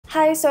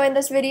Hi, so in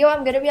this video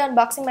I'm going to be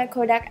unboxing my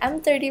KODAK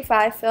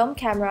M35 film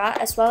camera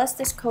as well as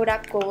this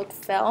KODAK Gold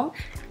film,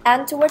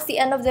 and towards the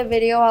end of the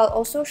video I'll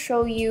also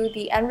show you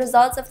the end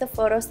results of the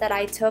photos that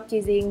I took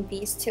using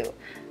these two.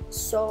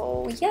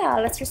 So yeah,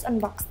 let's just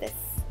unbox this.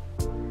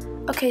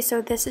 Okay,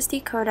 so this is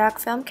the KODAK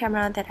film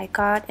camera that I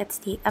got. It's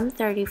the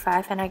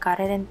M35 and I got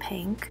it in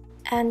pink.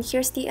 And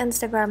here's the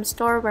Instagram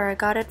store where I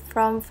got it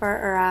from for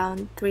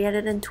around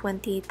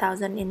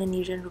 320,000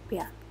 Indonesian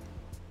rupiah.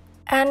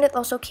 And it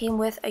also came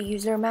with a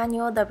user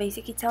manual that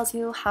basically tells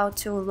you how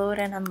to load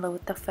and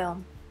unload the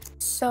film.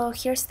 So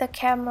here's the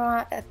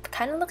camera. It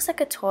kind of looks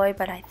like a toy,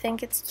 but I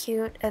think it's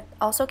cute. It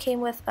also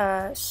came with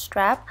a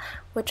strap,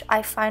 which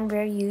I find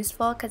very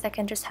useful because I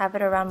can just have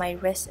it around my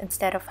wrist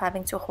instead of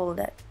having to hold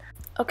it.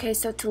 Okay,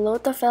 so to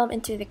load the film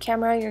into the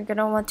camera, you're going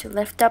to want to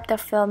lift up the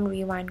film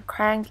rewind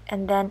crank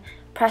and then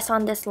press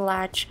on this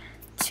latch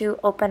to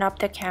open up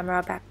the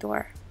camera back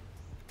door.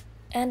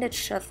 And it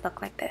should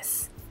look like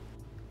this.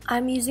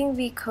 I'm using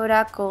the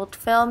KODAK Gold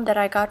film that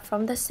I got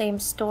from the same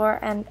store,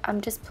 and I'm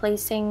just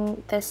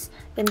placing this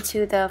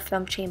into the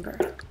film chamber.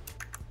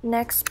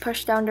 Next,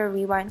 push down the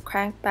rewind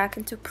crank back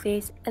into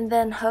place and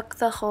then hook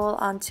the hole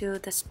onto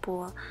the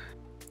spool.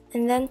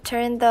 And then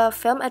turn the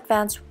film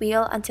advance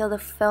wheel until the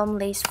film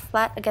lays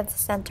flat against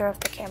the center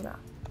of the camera.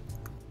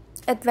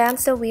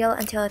 Advance the wheel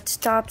until it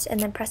stops and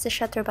then press the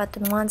shutter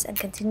button once and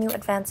continue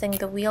advancing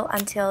the wheel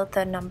until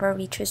the number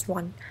reaches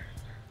 1.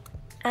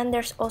 And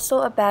there's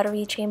also a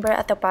battery chamber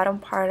at the bottom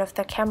part of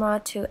the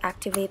camera to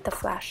activate the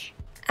flash.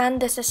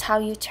 And this is how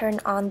you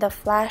turn on the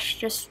flash.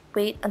 Just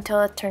wait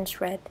until it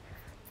turns red.